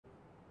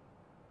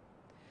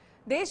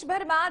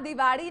દેશભરમાં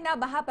દિવાળીના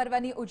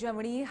મહાપર્વની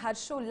ઉજવણી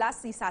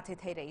હર્ષોલ્લાસની સાથે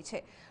થઈ રહી છે।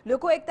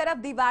 લોકો એક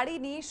તરફ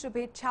દિવાળીની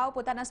શુભેચ્છાઓ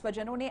પોતાના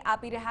સ્વજનોને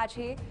આપી રહ્યા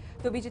છે,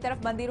 તો બીજી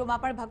તરફ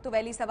મંદિરોમાં પણ ભક્તો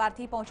વહેલી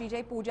સવારથી પહોંચી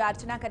જઈ પૂજા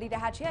અર્ચના કરી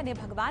રહ્યા છે અને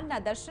ભગવાનના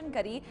દર્શન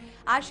કરી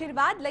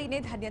આશીર્વાદ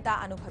લઈને ધન્યતા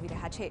અનુભવી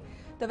રહ્યા છે।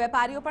 તો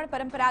વેપારીઓ પણ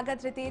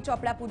પરંપરાગત રીતે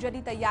ચોપડા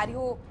પૂજનની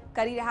તૈયારીઓ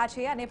કરી રહ્યા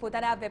છે અને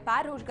પોતાના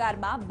વેપાર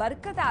રોજગારમાં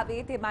બરકત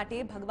આવે તે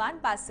માટે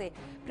ભગવાન પાસે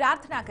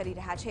પ્રાર્થના કરી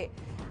રહ્યા છે।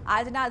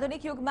 આજના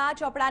આધુનિક યુગમાં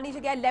ચોપડાની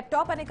જગ્યાએ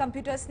લેપટોપ અને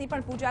કમ્પ્યુટર્સની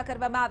પણ પૂજા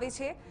કરવામાં આવે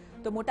છે,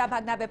 તો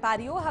મોટાભાગના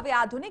વેપારીઓ હવે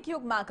આધુનિક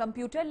યુગમાં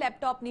કમ્પ્યુટર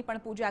લેપટોપની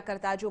પણ પૂજા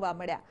કરતા જોવા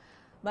મળ્યા।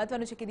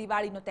 મહત્વનું છે કે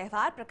દિવાળીનો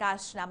તહેવાર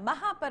પ્રકાશના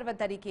મહાપર્વ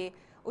તરીકે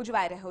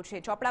ઉજવાઈ રહ્યો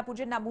છે। ચોપડા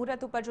પૂજનના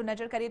મુહૂર્ત ઉપર જો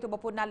નજર કરીએ તો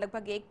બપોરના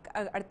લગભગ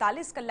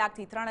 1:48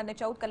 કલાકથી 3 અને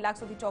 14 કલાક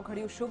સુધી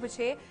ચોઘડિયું શુભ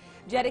છે,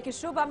 જ્યારે કે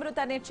શુભ અમૃત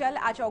અને ચલ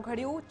આ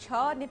ચોઘડિયું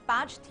 6 અને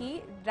 5 થી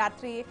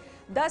રાત્રે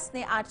 10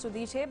 ને 8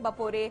 સુધી છે।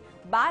 બપોરે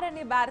 12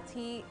 અને 12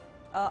 થી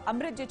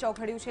અમૃત જે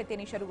ચોઘડિયું છે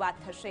તેની શરૂઆત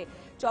થશે।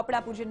 ચોપડા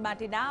પૂજન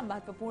માટેના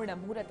મહત્વપૂર્ણ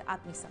મુહૂર્ત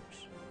આપની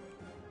સમક્ષ।